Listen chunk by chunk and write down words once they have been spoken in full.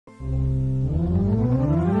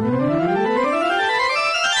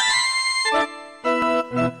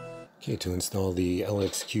to install the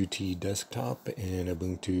LXQt desktop in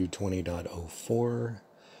Ubuntu 20.04.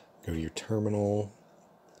 Go to your terminal,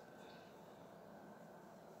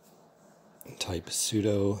 type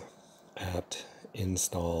sudo apt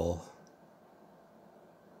install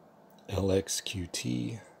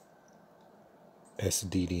LXQt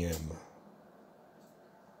sddm.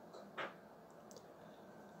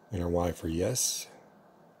 Enter Y for yes.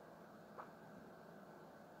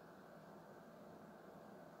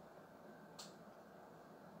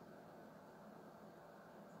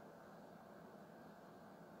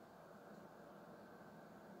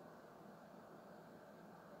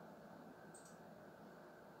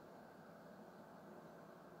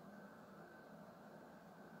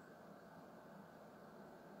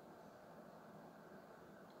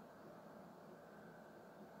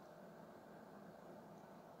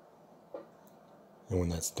 And when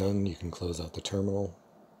that's done, you can close out the terminal.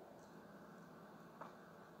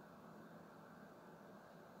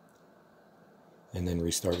 And then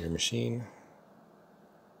restart your machine.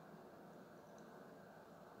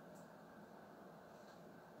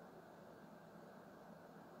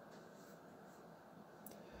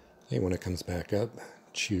 Okay, when it comes back up,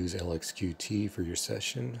 choose LXQt for your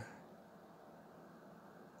session.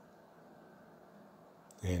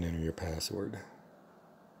 And enter your password.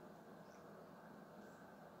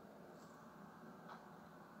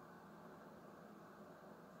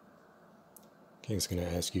 Okay, it's going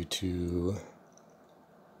to ask you to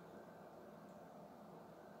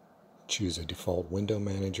choose a default window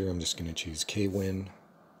manager. I'm just going to choose KWin,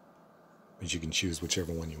 but you can choose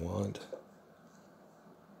whichever one you want.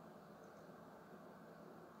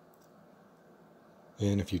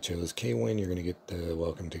 And if you chose KWin, you're going to get the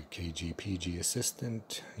Welcome to KGPG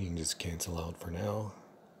Assistant. You can just cancel out for now.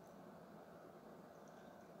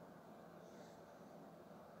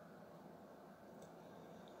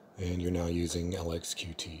 And you're now using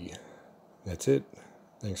LXQt. That's it.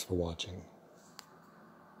 Thanks for watching.